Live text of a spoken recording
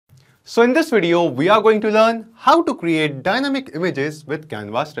So in this video, we are going to learn how to create dynamic images with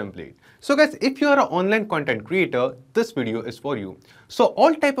Canvas template. So guys, if you are an online content creator, this video is for you. So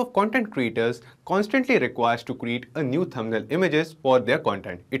all type of content creators constantly requires to create a new thumbnail images for their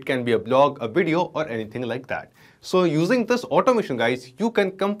content. It can be a blog, a video or anything like that. So using this automation guys, you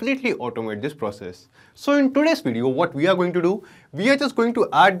can completely automate this process. So in today's video, what we are going to do, we are just going to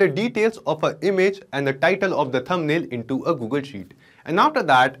add the details of an image and the title of the thumbnail into a Google Sheet. And after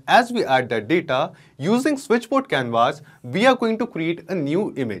that, as we add that data, using Switchboard Canvas, we are going to create a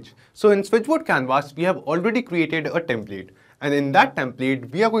new image. So in Switchboard Canvas, we have already created a template. And in that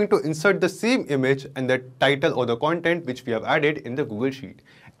template, we are going to insert the same image and the title or the content which we have added in the Google Sheet.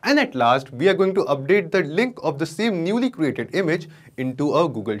 And at last, we are going to update the link of the same newly created image into a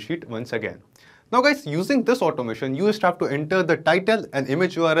Google Sheet once again. Now guys, using this automation, you just have to enter the title and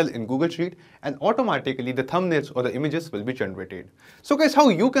image URL in Google Sheet and automatically the thumbnails or the images will be generated. So guys, how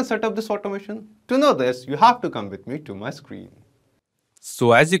you can set up this automation? To know this, you have to come with me to my screen.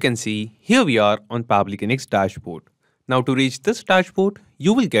 So as you can see, here we are on Pabbly Connect's dashboard. Now to reach this dashboard,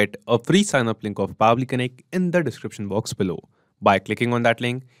 you will get a free sign-up link of Pabbly Connect in the description box below. By clicking on that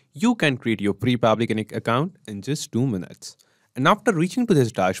link, you can create your free Pabbly Connect account in just 2 minutes. And after reaching to this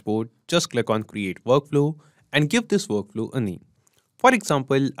dashboard, just click on Create Workflow and give this workflow a name. For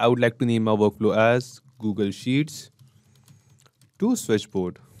example, I would like to name my workflow as Google Sheets to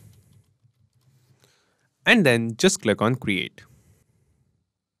Switchboard. And then just click on Create.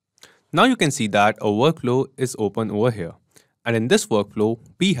 Now you can see that a workflow is open over here. And in this workflow,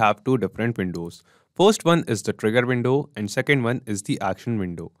 we have 2 different windows. First one is the trigger window and second one is the action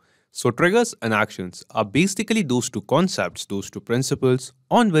window. So triggers and actions are basically those 2 concepts, those 2 principles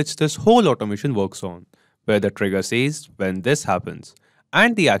on which this whole automation works on, where the trigger says when this happens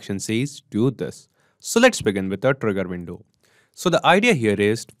and the action says do this. So let's begin with the trigger window. So the idea here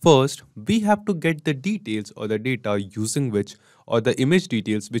is first we have to get the details or the data using which or the image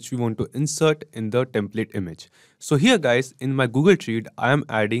details which we want to insert in the template image. So here guys, in my Google Sheet, I am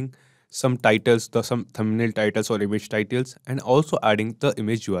adding some titles, some thumbnail titles or image titles, and also adding the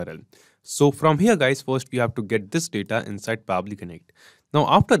image URL. So from here guys, first we have to get this data inside Pabbly Connect. Now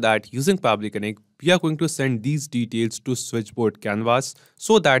after that, using Pabbly Connect, we are going to send these details to Switchboard Canvas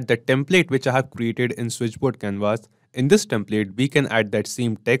so that the template which I have created in Switchboard Canvas, in this template, we can add that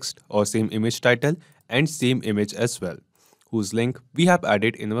same text or same image title and same image as well, whose link we have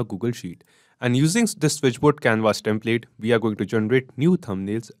added in our Google Sheet. And using this Switchboard Canvas template, we are going to generate new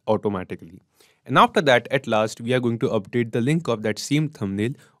thumbnails automatically. And after that, at last, we are going to update the link of that same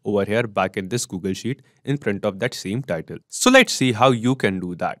thumbnail over here back in this Google Sheet in front of that same title. So let's see how you can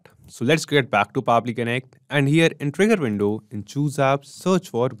do that. So let's get back to Pabbly Connect, and here in Trigger window, in Choose Apps, search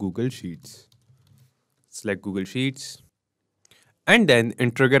for Google Sheets. Select Google Sheets. And then in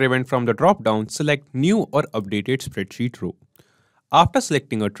Trigger Event from the drop-down, select New or Updated Spreadsheet row. After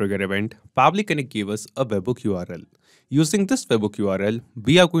selecting a trigger event, Pabbly Connect gave us a webhook URL. Using this webhook URL,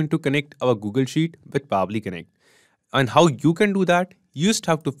 we are going to connect our Google Sheet with Pabbly Connect. And how you can do that? You just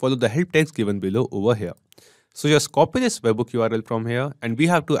have to follow the help text given below over here. So just copy this webhook URL from here and we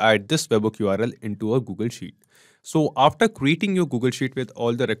have to add this webhook URL into a Google Sheet. So after creating your Google Sheet with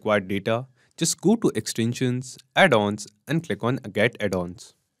all the required data, just go to Extensions, Add-ons and click on Get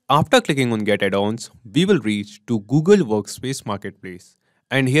Add-ons. After clicking on Get Add-ons, we will reach to Google Workspace Marketplace.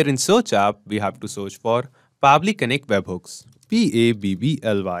 And here in Search app, we have to search for Pabbly Connect Webhooks.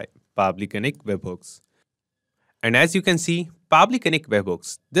 Pabbly, Pabbly Connect Webhooks. And as you can see, Pabbly Connect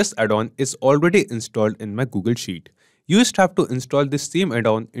Webhooks, this add-on is already installed in my Google Sheet. You just have to install this same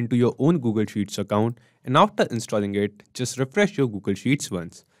add-on into your own Google Sheets account. And after installing it, just refresh your Google Sheets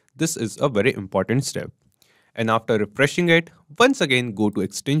once. This is a very important step. And after refreshing it, once again go to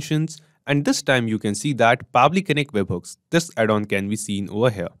Extensions, and this time you can see that Pabbly Connect Webhooks, this add-on can be seen over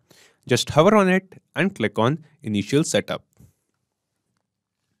here. Just hover on it and click on Initial Setup.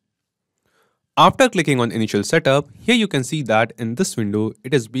 After clicking on Initial Setup, here you can see that in this window,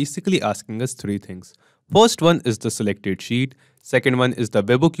 it is basically asking us 3 things. First one is the selected sheet, second one is the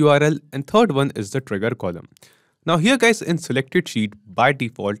webhook URL, and third one is the trigger column. Now here guys, in selected sheet, by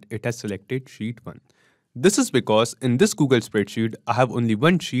default, it has selected sheet 1. This is because in this Google spreadsheet, I have only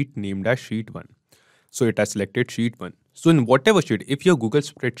one sheet named as sheet 1. So it has selected sheet 1. So in whatever sheet, if your Google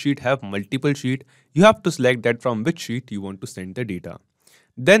spreadsheet have multiple sheets, you have to select that from which sheet you want to send the data.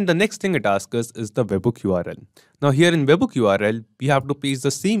 Then the next thing it asks us is the webhook URL. Now here in webhook URL, we have to paste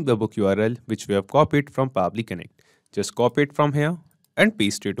the same webhook URL which we have copied from Pabbly Connect. Just copy it from here and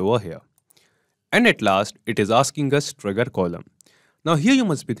paste it over here. And at last, it is asking us trigger column. Now here you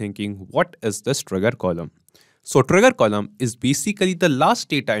must be thinking, what is this trigger column? So trigger column is basically the last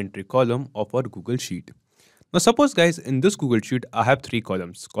data entry column of our Google Sheet. Now suppose guys, in this Google Sheet, I have three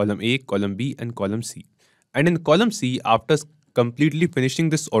columns, column A, column B and column C. And in column C, after completely finishing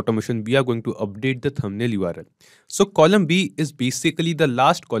this automation, we are going to update the thumbnail URL. So column B is basically the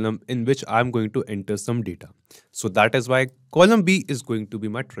last column in which I am going to enter some data. So that is why column B is going to be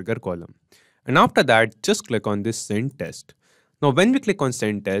my trigger column. And after that, just click on this send test. Now when we click on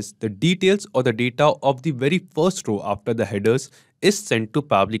send test, the details or the data of the very first row after the headers is sent to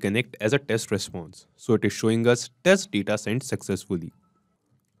Pabbly Connect as a test response. So it is showing us test data sent successfully.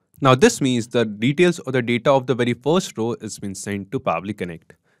 Now this means the details or the data of the very first row is been sent to Pabbly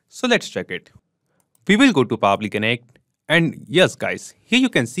Connect. So let's check it. We will go to Pabbly Connect, and yes guys, here you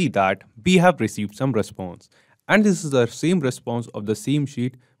can see that we have received some response. And this is the same response of the same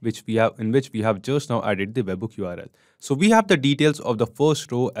sheet in which we have just now added the webhook URL. So we have the details of the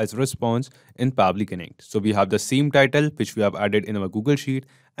first row as response in Pabbly Connect. So we have the same title which we have added in our Google Sheet,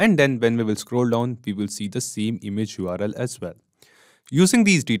 and then when we will scroll down, we will see the same image URL as well. Using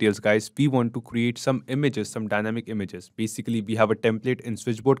these details guys, we want to create some images, some dynamic images. Basically, we have a template in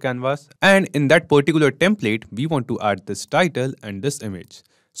Switchboard Canvas, and in that particular template, we want to add this title and this image.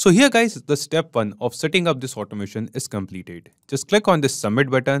 So here guys, the step 1 of setting up this automation is completed. Just click on this submit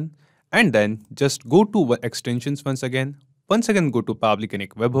button and then just go to extensions once again. Once again go to Pabbly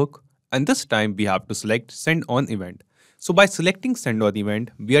Connect webhook, and this time we have to select send on event. So by selecting send on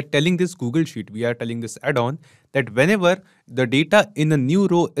event, we are telling this Google Sheet, we are telling this add-on that whenever the data in a new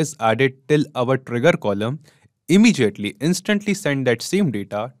row is added till our trigger column, immediately, instantly send that same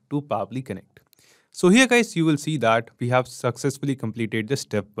data to Pabbly Connect. So here guys, you will see that we have successfully completed the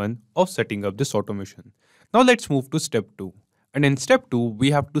step 1 of setting up this automation. Now let's move to step 2. And in step 2, we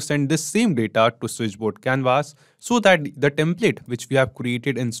have to send this same data to Switchboard Canvas so that the template which we have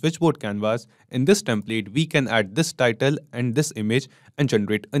created in Switchboard Canvas, in this template, we can add this title and this image and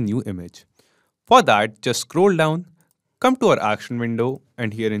generate a new image. For that, just scroll down, come to our action window,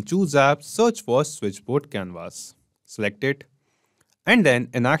 and here in Choose Apps, search for Switchboard Canvas. Select it. And then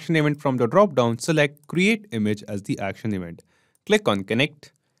in action event from the drop down, select create image as the action event. Click on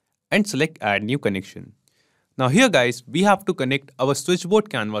connect and select add new connection. Now here guys, we have to connect our Switchboard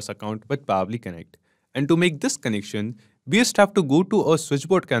Canvas account with Pabbly Connect. And to make this connection, we just have to go to our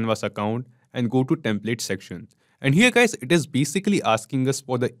Switchboard Canvas account and go to template section. And here guys, it is basically asking us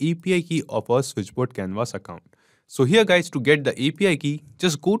for the API key of our Switchboard Canvas account. So here guys, to get the API key,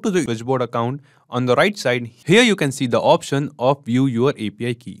 just go to the Switchboard account. On the right side, here you can see the option of view your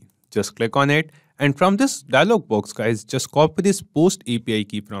API key. Just click on it, and from this dialog box guys, just copy this post API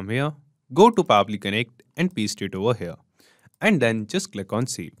key from here, go to Pabbly Connect and paste it over here. And then just click on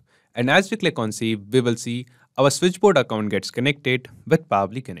save. And as we click on save, we will see our Switchboard account gets connected with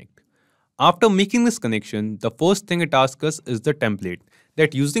Pabbly Connect. After making this connection, the first thing it asks us is the template,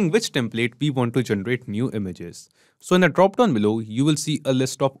 that using which template we want to generate new images. So in the drop down below, you will see a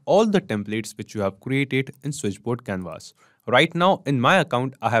list of all the templates which you have created in Switchboard Canvas. Right now in my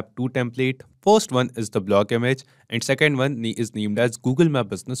account, I have two templates. First one is the blog image and second one is named as Google My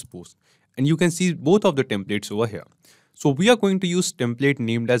Business Post. And you can see both of the templates over here. So we are going to use template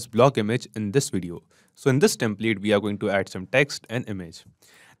named as blog image in this video. So in this template, we are going to add some text and image.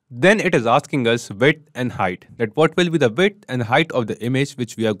 Then it is asking us width and height, that what will be the width and height of the image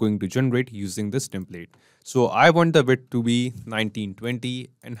which we are going to generate using this template. So I want the width to be 1920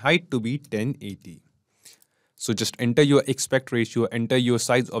 and height to be 1080. So just enter your aspect ratio, enter your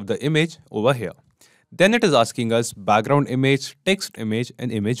size of the image over here. Then it is asking us background image, text image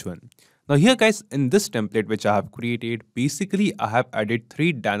and image 1. Now here guys, in this template which I have created, basically I have added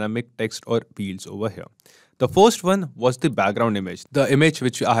 3 dynamic text or fields over here. The first one was the background image, the image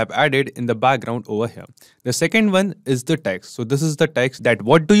which I have added in the background over here. The second one is the text. So this is the text, that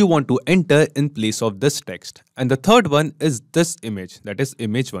what do you want to enter in place of this text. And the third one is this image, that is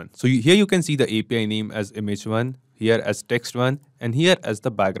image 1. So here you can see the API name as image 1, here as text 1 and here as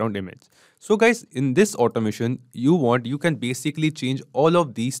the background image. So guys, in this automation, you can basically change all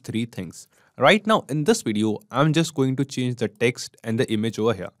of these 3 things. Right now in this video, I'm just going to change the text and the image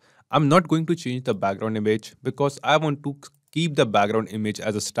over here. I'm not going to change the background image because I want to keep the background image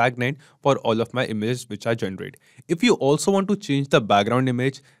as a stagnant for all of my images which I generate. If you also want to change the background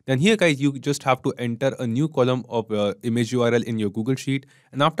image, then here guys, you just have to enter a new column of image URL in your Google Sheet.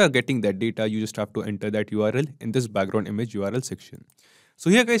 And after getting that data, you just have to enter that URL in this background image URL section. So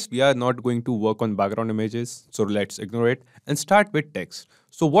here guys, we are not going to work on background images. So let's ignore it and start with text.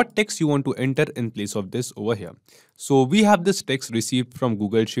 So what text you want to enter in place of this over here? So we have this text received from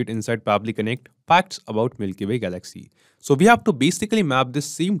Google Sheet inside Pabbly Connect, facts about Milky Way galaxy. So we have to basically map this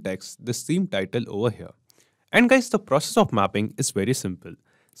same text, the same title over here. And guys, the process of mapping is very simple.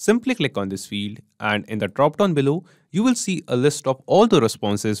 Simply click on this field and in the drop down below, you will see a list of all the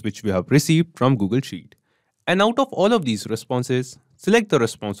responses which we have received from Google Sheet. And out of all of these responses, select the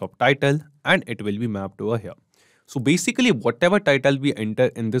response of title and it will be mapped over here. So basically whatever title we enter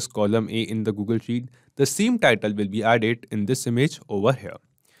in this column A in the Google Sheet, the same title will be added in this image over here.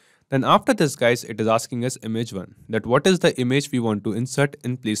 Then after this guys, it is asking us image 1, that what is the image we want to insert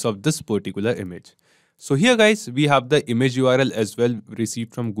in place of this particular image. So here guys, we have the image URL as well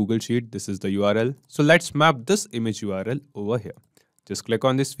received from Google Sheet. This is the URL. So let's map this image URL over here. Just click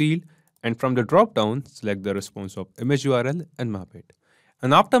on this field and from the drop down, select the response of image URL and map it.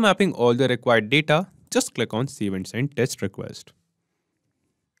 And after mapping all the required data, just click on Save and Send Test Request.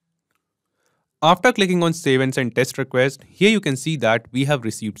 After clicking on Save and Send Test Request, here you can see that we have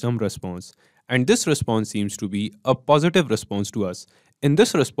received some response. And this response seems to be a positive response to us. In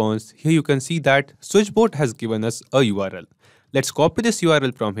this response, here you can see that Switchboard has given us a URL. Let's copy this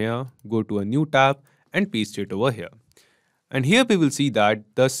URL from here, go to a new tab and paste it over here. And here we will see that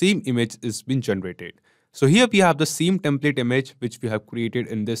the same image is been generated. So here we have the same template image which we have created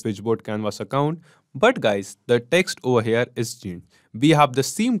in this Switchboard Canvas account. But guys, the text over here is changed. We have the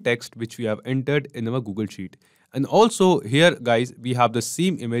same text which we have entered in our Google Sheet. And also here guys, we have the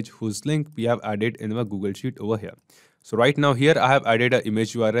same image whose link we have added in our Google Sheet over here. So right now here I have added an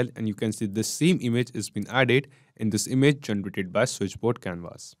image URL and you can see the same image is been added in this image generated by Switchboard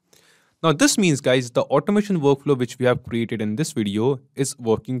Canvas. Now this means guys, the automation workflow which we have created in this video is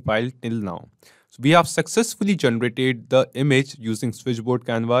working fine till now. So we have successfully generated the image using Switchboard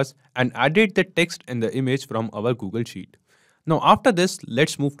Canvas and added the text and the image from our Google Sheet. Now after this,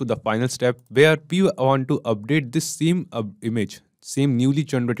 let's move to the final step where we want to update this same image, same newly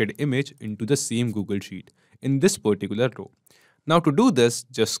generated image into the same Google Sheet in this particular row. Now to do this,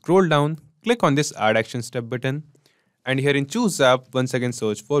 just scroll down, click on this Add Action Step button and here in Choose App, once again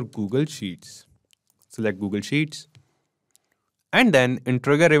search for Google Sheets. Select Google Sheets and then in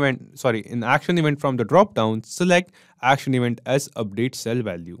Action Event from the drop down, select Action Event as Update Cell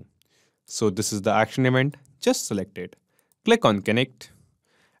Value. So this is the action event, just select it. Click on Connect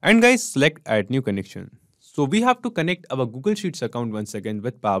and guys select Add New Connection. So we have to connect our Google Sheets account once again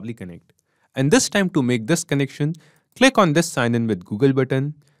with Pabbly Connect. And this time to make this connection, click on this Sign In with Google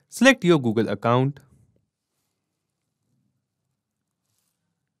button, select your Google account,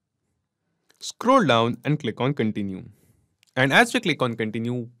 scroll down and click on Continue. And as we click on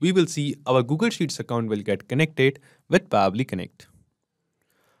Continue, we will see our Google Sheets account will get connected with Pabbly Connect.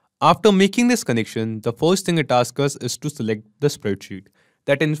 After making this connection, the first thing it asks us is to select the spreadsheet,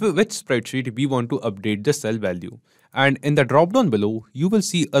 that in which spreadsheet we want to update the cell value. And in the drop down below, you will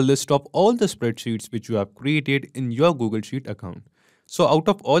see a list of all the spreadsheets which you have created in your Google Sheet account. So out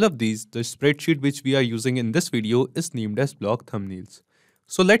of all of these, the spreadsheet which we are using in this video is named as Blog Thumbnails.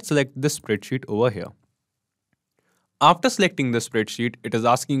 So let's select this spreadsheet over here. After selecting the spreadsheet, it is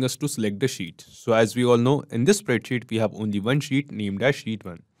asking us to select the sheet. So as we all know, in this spreadsheet, we have only one sheet named as Sheet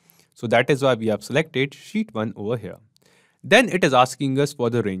 1. So that is why we have selected Sheet 1 over here. Then it is asking us for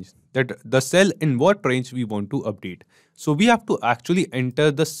the range, that the cell in what range we want to update. So we have to actually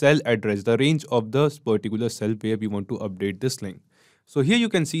enter the cell address, the range of the particular cell where we want to update this link. So here you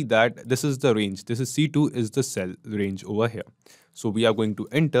can see that this is the range. This is C2 is the cell range over here. So we are going to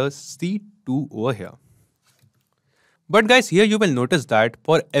enter C2 over here. But guys, here you will notice that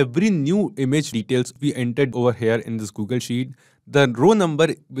for every new image details we entered over here in this Google Sheet, the row number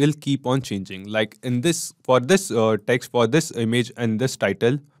will keep on changing. Like in this, for this text, for this image and this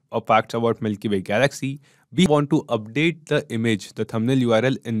title of facts about Milky Way galaxy, we want to update the image, the thumbnail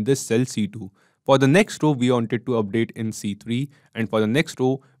URL in this cell C2. For the next row, we wanted to update in C3, and for the next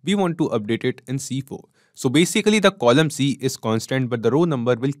row, we want to update it in C4. So basically the column C is constant, but the row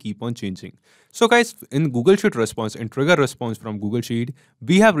number will keep on changing. So guys, in Google Sheet response, in trigger response from Google Sheet,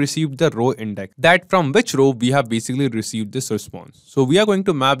 we have received the row index, that from which row we have basically received this response. So we are going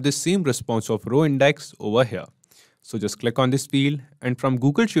to map this same response of row index over here. So just click on this field and from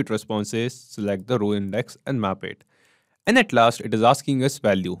Google Sheet responses, select the row index and map it. And at last, it is asking us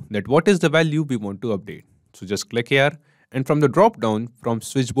value, that what is the value we want to update. So just click here and from the drop down from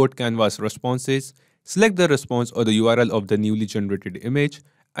Switchboard Canvas responses, select the response or the URL of the newly generated image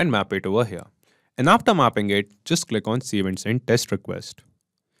and map it over here. And after mapping it, just click on Save and Send Test Request.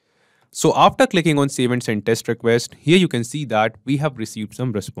 So after clicking on Save and Send Test Request, here you can see that we have received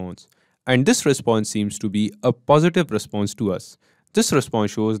some response. And this response seems to be a positive response to us. This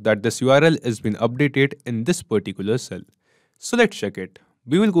response shows that this URL has been updated in this particular cell. So let's check it.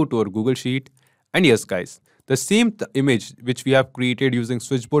 We will go to our Google Sheet and yes guys, the same image which we have created using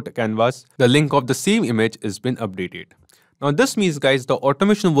Switchboard Canvas, the link of the same image has been updated. Now this means guys, the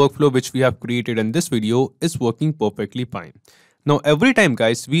automation workflow which we have created in this video is working perfectly fine. Now every time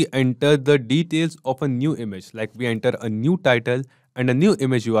guys, we enter the details of a new image, like we enter a new title and a new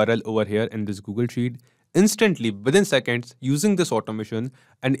image URL over here in this Google Sheet, instantly within seconds using this automation,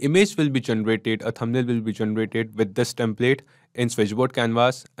 an image will be generated, a thumbnail will be generated with this template in Switchboard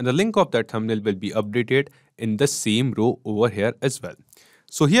Canvas, and the link of that thumbnail will be updated in the same row over here as well.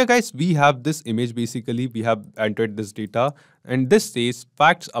 So here guys, we have this image. Basically we have entered this data and this says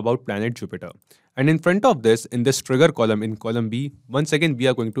facts about planet Jupiter. And in front of this, in this trigger column, in column B, once again we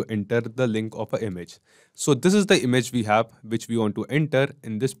are going to enter the link of an image. So this is the image we have which we want to enter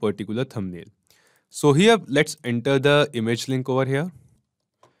in this particular thumbnail. So here let's enter the image link over here.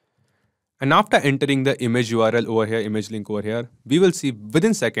 And after entering the image URL over here, image link over here, we will see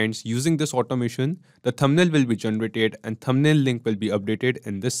within seconds using this automation, the thumbnail will be generated and thumbnail link will be updated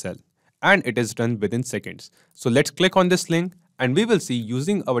in this cell. And it is done within seconds. So let's click on this link and we will see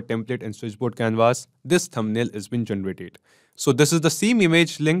using our template in Switchboard Canvas, this thumbnail has been generated. So this is the same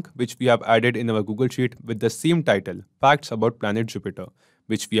image link which we have added in our Google Sheet with the same title, Facts About Planet Jupiter,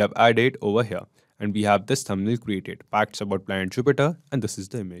 which we have added over here. And we have this thumbnail created, Facts About Planet Jupiter, and this is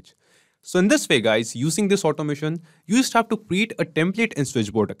the image. So in this way guys, using this automation, you just have to create a template in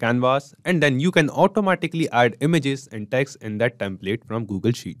Switchboard Canvas and then you can automatically add images and text in that template from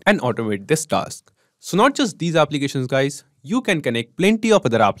Google Sheet and automate this task. So not just these applications guys, you can connect plenty of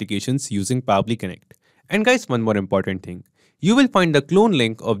other applications using Pabbly Connect. And guys, one more important thing, you will find the clone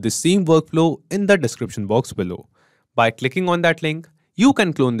link of the same workflow in the description box below. By clicking on that link, you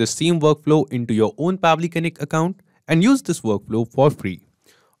can clone the same workflow into your own Pabbly Connect account and use this workflow for free.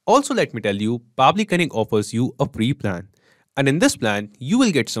 Also, let me tell you, Pabbly Connect offers you a free plan. And in this plan, you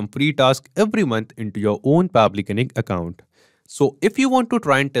will get some free tasks every month into your own Pabbly Connect account. So if you want to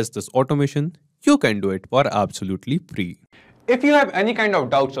try and test this automation, you can do it for absolutely free. If you have any kind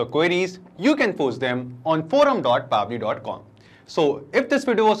of doubts or queries, you can post them on forum.pabbly.com. So if this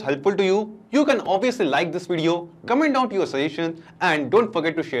video was helpful to you, you can obviously like this video, comment down your suggestion, and don't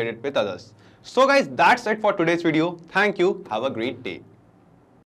forget to share it with others. So guys, that's it for today's video. Thank you. Have a great day.